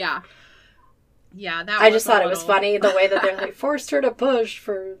 So, yeah. Yeah, I just thought it was funny the way that they like forced her to push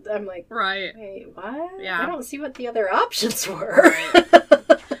for. I'm like, right? Wait, what? Yeah, I don't see what the other options were.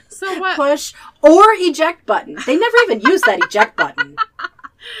 Right. So what? Push or eject button. They never even used that eject button.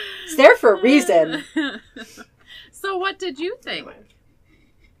 It's there for a reason. So what did you think? Anyway.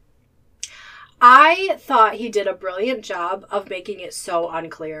 I thought he did a brilliant job of making it so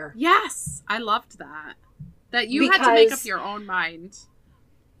unclear. Yes, I loved that. That you had to make up your own mind.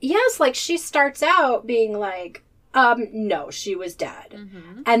 Yes, like, she starts out being like, no, she was dead.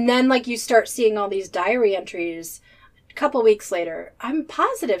 Mm-hmm. And then, like, you start seeing all these diary entries a couple weeks later. I'm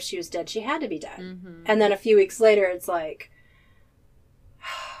positive she was dead. She had to be dead. Mm-hmm. And then a few weeks later, it's like,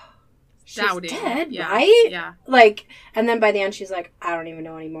 she's doubting. Dead, right? Yeah. Like, and then by the end, she's like, I don't even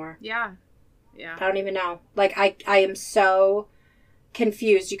know anymore. Yeah. I don't even know. Like, I am so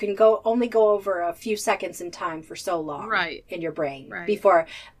confused. You can only go over a few seconds in time for so long, right, in your brain before.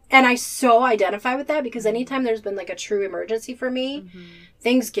 And I so identify with that, because anytime there's been like a true emergency for me,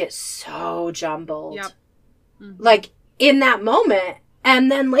 things get so jumbled. Yep. Like in that moment, and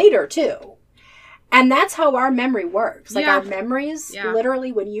then later too. And that's how our memory works. Like our memories,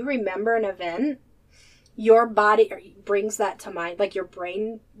 literally, when you remember an event, your body brings that to mind. Like your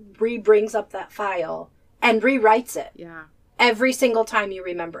brain brings up that file and rewrites it. Yeah. Every single time you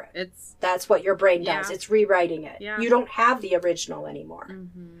remember it. That's what your brain does. Yeah. It's rewriting it. Yeah. You don't have the original anymore.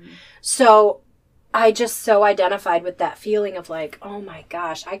 Mm-hmm. So I just so identified with that feeling of like, oh my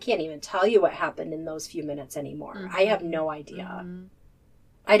gosh, I can't even tell you what happened in those few minutes anymore. Mm-hmm. I have no idea. Mm-hmm.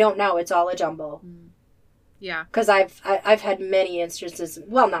 I don't know. It's all a jumble. Mm-hmm. Yeah. Because I've had many instances,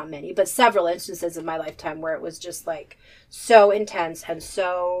 well, not many, but several instances in my lifetime where it was just like so intense and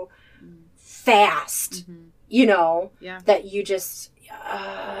so fast. Mm-hmm. You know, that you just,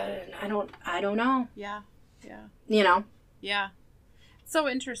 I don't know. Yeah. You know? Yeah. It's so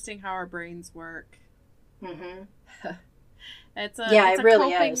interesting how our brains work. Mm-hmm. It's a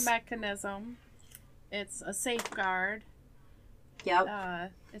really coping mechanism. It's a safeguard. Yep.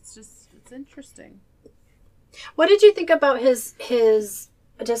 It's interesting. What did you think about his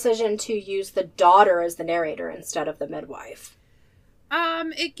decision to use the daughter as the narrator instead of the midwife?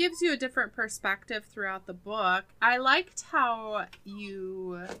 It gives you a different perspective throughout the book. I liked how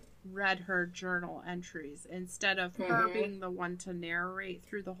you read her journal entries instead of her being the one to narrate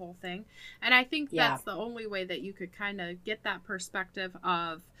through the whole thing. And I think that's the only way that you could kind of get that perspective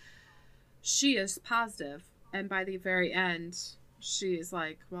of she is positive, and by the very end, she's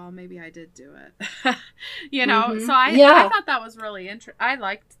like, well, maybe I did do it. You know? Mm-hmm. So I thought that was really interesting. I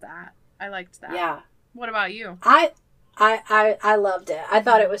liked that. Yeah. What about you? I loved it. I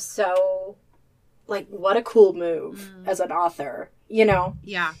thought it was so, like, what a cool move as an author, you know?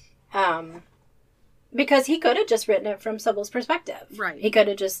 Yeah. Because he could have just written it from Sybil's perspective. Right. He could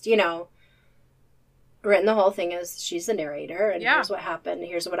have just, you know, written the whole thing as she's the narrator, and here's what happened,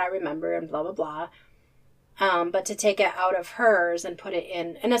 here's what I remember, and blah, blah, blah. But to take it out of hers and put it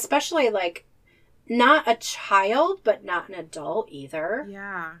in, and especially, like, not a child, but not an adult either.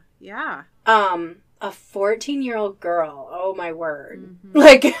 Yeah. A 14-year-old girl. Oh my word. Mm-hmm.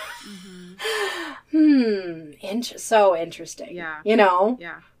 Like, so interesting. Yeah. You know?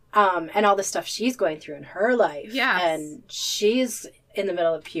 Yeah. And all the stuff she's going through in her life. Yes. And she's in the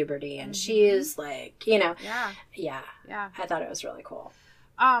middle of puberty, and she's like, you know. Yeah. Yeah. Yeah. I thought it was really cool.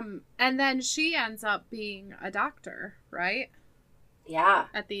 And then she ends up being a doctor, right? Yeah.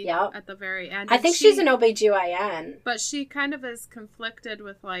 At the very end. I think she's an OBGYN. But she kind of is conflicted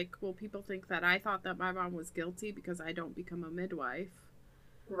with, like, well, people think that I thought that my mom was guilty because I don't become a midwife.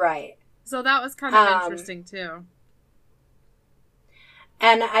 Right. So that was kind of interesting, too.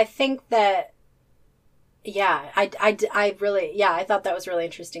 And I think that, yeah, I really, yeah, I thought that was really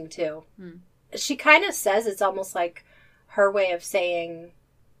interesting, too. She kind of says it's almost like her way of saying,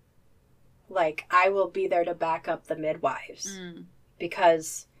 like, I will be there to back up the midwives.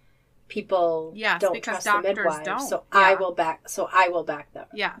 Because people don't trust the midwives, so I will back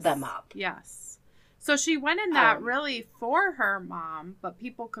them up. Yes. So she went in that really for her mom, but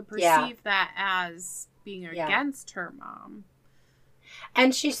people could perceive that as being against her mom.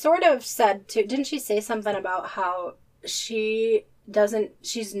 And she sort of said too, didn't she say something about how she's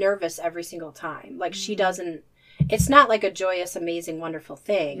nervous every single time. Like she doesn't, it's not like a joyous, amazing, wonderful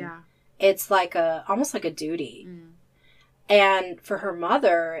thing. Yeah. It's like almost like a duty. And for her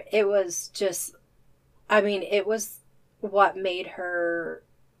mother, it was just, I mean, it was what made her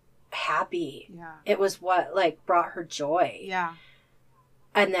happy. Yeah. It was what, like, brought her joy. Yeah.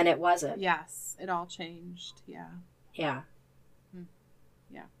 And then it wasn't. Yes. It all changed. Yeah. Yeah.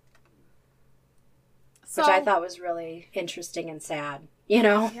 Yeah. Which I thought was really interesting and sad, you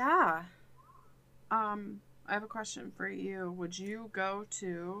know? Yeah. I have a question for you. Would you go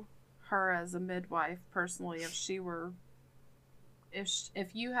to her as a midwife personally if she were...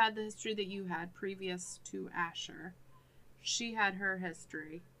 If you had the history that you had previous to Asher, she had her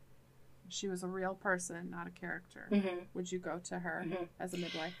history. She was a real person, not a character. Would you go to her as a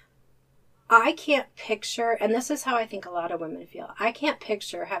midwife? I can't picture, and this is how I think a lot of women feel, I can't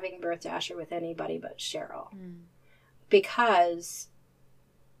picture having birthed Asher with anybody but Cheryl. Because,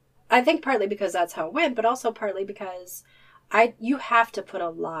 I think partly because that's how it went, but also partly because you have to put a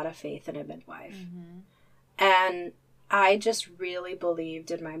lot of faith in a midwife. And I just really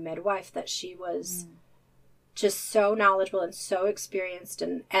believed in my midwife that she was just so knowledgeable and so experienced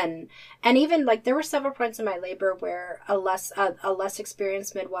and even like there were several points in my labor where a less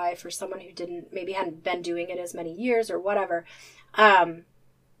experienced midwife or someone who hadn't been doing it as many years or whatever, I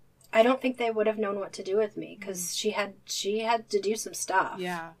don't think they would have known what to do with me because she had to do some stuff,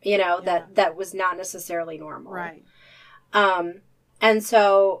 you know, that was not necessarily normal, right? And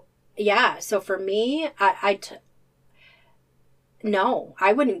so so for me, no,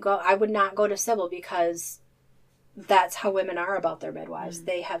 I wouldn't go. I would not go to Sybil because that's how women are about their midwives.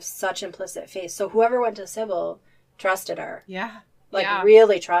 They have such implicit faith. So whoever went to Sybil trusted her. Yeah.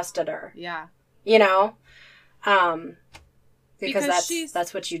 Really trusted her. Yeah. You know? Because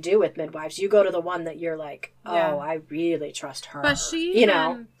that's what you do with midwives. You go to the one that you're like, oh, I really trust her. But she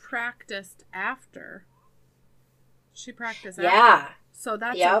practiced after. She practiced after. Yeah. So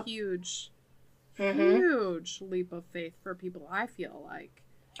that's a huge leap of faith for people, I feel like.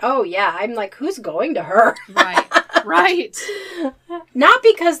 Oh, yeah. I'm like, who's going to her? Right. Not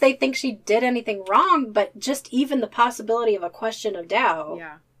because they think she did anything wrong, but just even the possibility of a question of doubt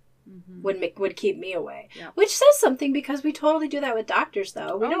would keep me away. Yeah. Which says something because we totally do that with doctors,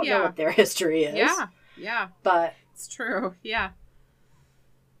 though. We don't know what their history is. Yeah. But it's true. Yeah.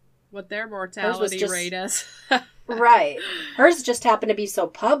 What their mortality rate is. Right. Hers just happened to be so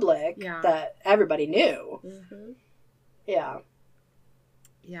public that everybody knew. Yeah.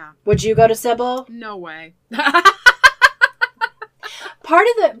 Yeah. Would you go to Sybil? No way. A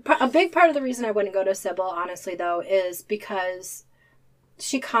big part of the reason I wouldn't go to Sybil, honestly, though, is because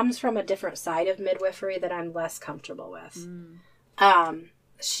she comes from a different side of midwifery that I'm less comfortable with.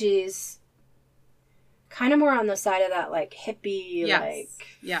 She's kind of more on the side of that, like, hippie,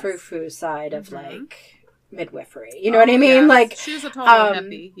 frou-frou side of, like, midwifery. You know what I mean? Yes. Like, she's a total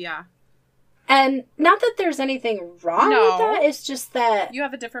hippie, yeah. And not that there's anything wrong with that. It's just that... You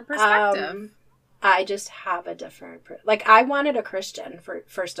have a different perspective. I just have a different... Like, I wanted a Christian,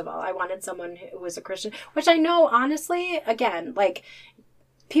 first of all. I wanted someone who was a Christian. Which I know, honestly, again, like...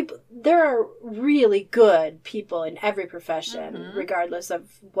 There are really good people in every profession, regardless of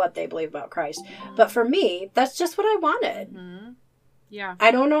what they believe about Christ. But for me, that's just what I wanted. Yeah.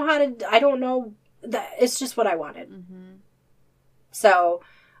 I don't know that it's just what I wanted. So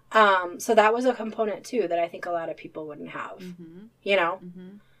that was a component too that I think a lot of people wouldn't have. You know?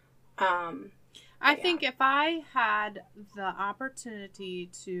 I think if I had the opportunity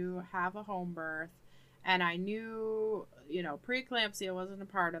to have a home birth and I knew, preeclampsia wasn't a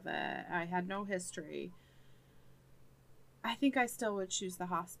part of it, I had no history, I think I still would choose the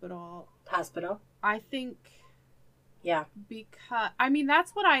hospital. Hospital? I think. Yeah. Because,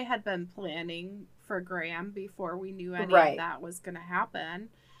 that's what I had been planning for Graham before we knew any of that was going to happen.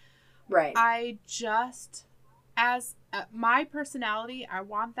 Right. I just, as my personality, I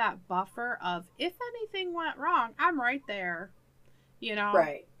want that buffer of if anything went wrong, I'm right there.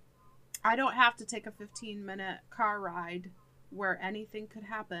 Right. I don't have to take a 15-minute car ride where anything could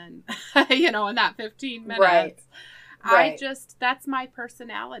happen, in that 15 minutes. Right. That's my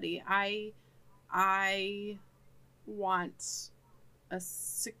personality. I want a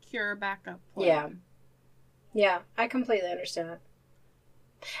secure backup plan. Yeah, I completely understand.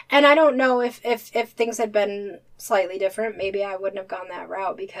 And I don't know if things had been slightly different, maybe I wouldn't have gone that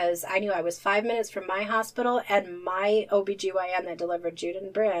route, because I knew I was 5 minutes from my hospital and my OBGYN that delivered Jude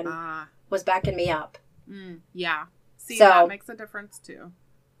and Bryn was backing me up. Yeah. See, that makes a difference too.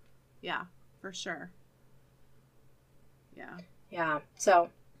 Yeah, for sure. Yeah. Yeah. So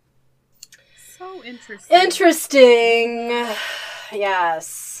interesting. Interesting.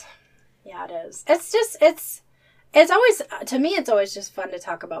 Yes. Yeah, it is. It's always, to me, it's always just fun to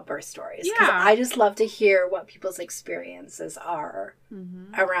talk about birth stories. Because I just love to hear what people's experiences are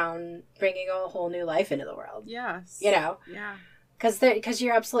around bringing a whole new life into the world. Yes. Yeah. Because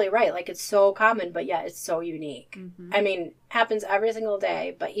you're absolutely right. Like, it's so common, but yet it's so unique. Happens every single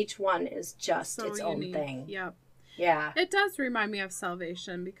day, but each one is just its own thing. Yep. Yeah. It does remind me of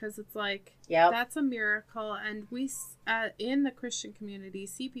salvation, because it's like, that's a miracle. And we, in the Christian community,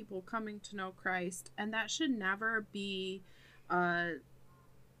 see people coming to know Christ. And that should never be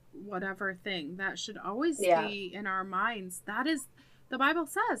whatever thing. That should always be in our minds. That is, the Bible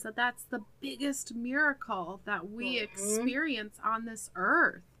says that's the biggest miracle that we experience on this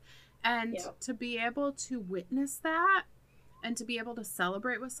earth. And to be able to witness that and to be able to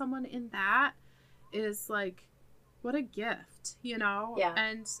celebrate with someone in that is like, what a gift, Yeah.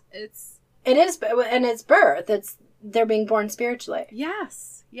 And it is, and it's birth. They're being born spiritually.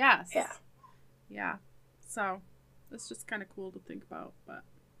 Yes. Yeah. Yeah. So it's just kind of cool to think about, but.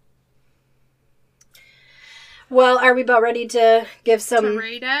 Well, are we about ready to give some? To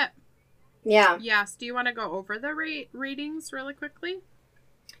rate it? Yeah. Yes. Do you want to go over the ratings really quickly?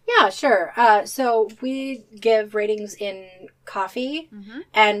 Yeah, sure. So we give ratings in coffee,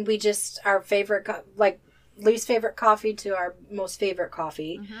 and we just, our favorite, least favorite coffee to our most favorite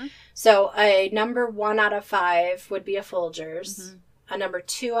coffee. So a number 1 out of 5 would be a Folgers. A number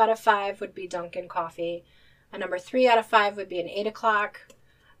 2 out of 5 would be Dunkin' Coffee. A number 3 out of 5 would be an 8 o'clock.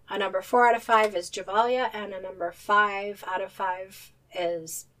 A number 4 out of 5 is Javalia, and a number 5 out of 5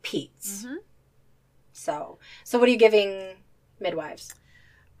 is Pete's. So what are you giving Midwives?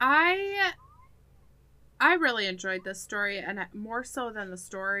 I really enjoyed this story, and more so than the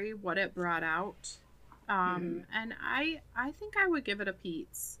story, what it brought out. And I think I would give it a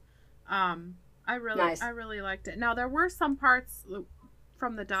Pete's. I really liked it. Now, there were some parts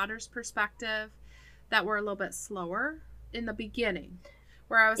from the daughter's perspective that were a little bit slower in the beginning,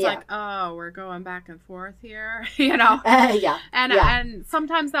 where I was like, oh, we're going back and forth here, And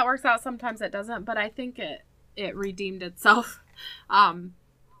sometimes that works out, sometimes it doesn't, but I think it redeemed itself.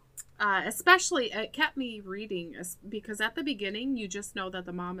 Especially, it kept me reading, because at the beginning, you just know that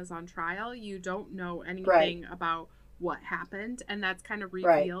the mom is on trial. You don't know anything about what happened, and that's kind of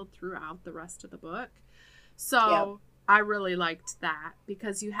revealed throughout the rest of the book. So I really liked that,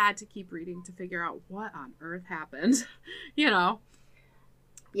 because you had to keep reading to figure out what on earth happened, Yeah.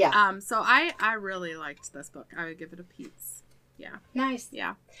 So I really liked this book. I would give it a Pete's. Yeah. Nice.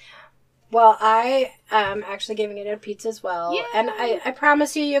 Yeah. Well, I am actually giving it a Pete's as well. Yay! And I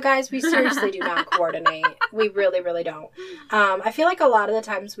promise you guys, we seriously do not coordinate. We really, really don't. I feel like a lot of the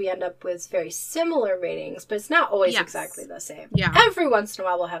times we end up with very similar ratings, but it's not always exactly the same. Yeah. Every once in a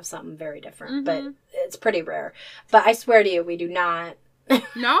while we'll have something very different, but it's pretty rare. But I swear to you, we do not.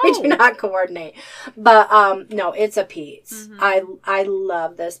 No. We do not coordinate. But no, it's a Pete's. I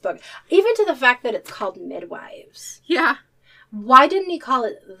love this book. Even to the fact that it's called Midwives. Yeah. Why didn't he call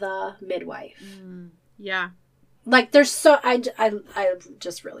it The Midwife? Yeah. Like, there's so... I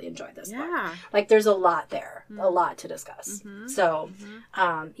just really enjoyed this book. Like, there's a lot there. A lot to discuss. So,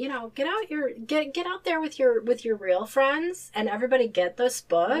 get out there with your real friends, and everybody get this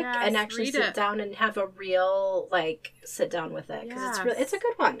book and actually sit down and have a real, sit down with it. Because it's a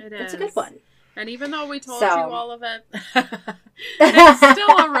good one. It's a good one. And even though we told you all of it, it's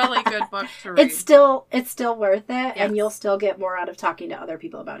still a really good book to read. It's still worth it, yes. And you'll still get more out of talking to other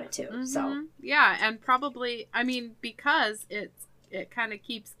people about it too. Mm-hmm. So yeah, and probably, I mean, because it kind of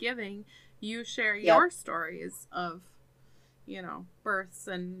keeps giving. You share your stories of, you know, births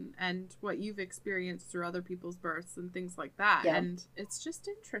and what you've experienced through other people's births and things like that, and it's just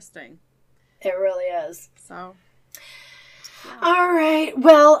interesting. It really is. So. Yeah. All right.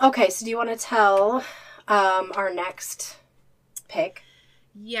 Well, okay. So do you want to tell our next pick?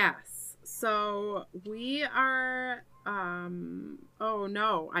 Yes. So we are... oh,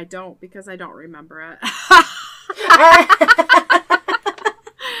 no, I don't, because I don't remember it.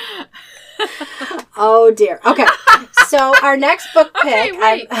 Oh, dear. Okay. So our next book pick... Okay,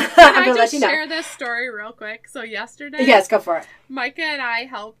 wait. Can I just share this story real quick? So yesterday... Yes, go for it. Micah and I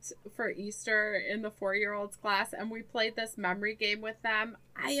helped for Easter in the 4-year-olds class, and we played this memory game with them.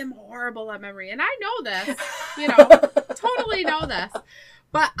 I am horrible at memory, and I know this. You know, totally know this.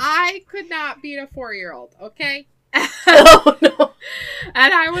 But I could not beat a 4-year-old, okay? Oh, no.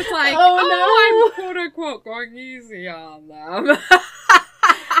 And I was like, I'm quote-unquote going easy on them.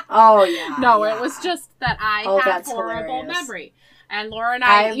 Oh, yeah. No, it was just that I had horrible memory. And Laura and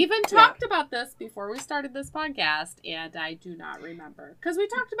I even talked about this before we started this podcast, and I do not remember. Because we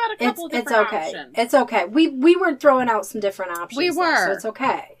talked about a couple different options. It's okay. We were throwing out some different options. We were. So it's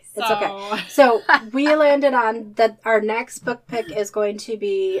okay. It's okay. So we landed on that our next book pick is going to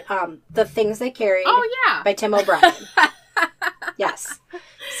be The Things They Carried by Tim O'Brien. Yes.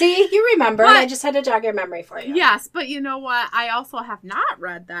 See, you remember. I just had to jog your memory for you. Yes, but you know what? I also have not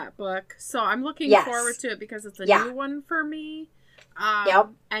read that book, so I'm looking forward to it because it's a new one for me.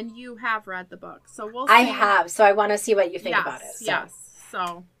 And you have read the book, so we'll see. I have, so I want to see what you think about it. So. Yes,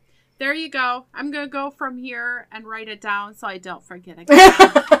 so there you go. I'm going to go from here and write it down so I don't forget again.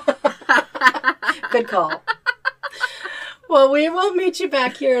 Good call. Well, we will meet you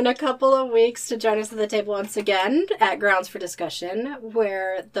back here in a couple of weeks to join us at the table once again at Grounds for Discussion,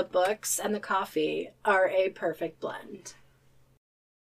 where the books and the coffee are a perfect blend.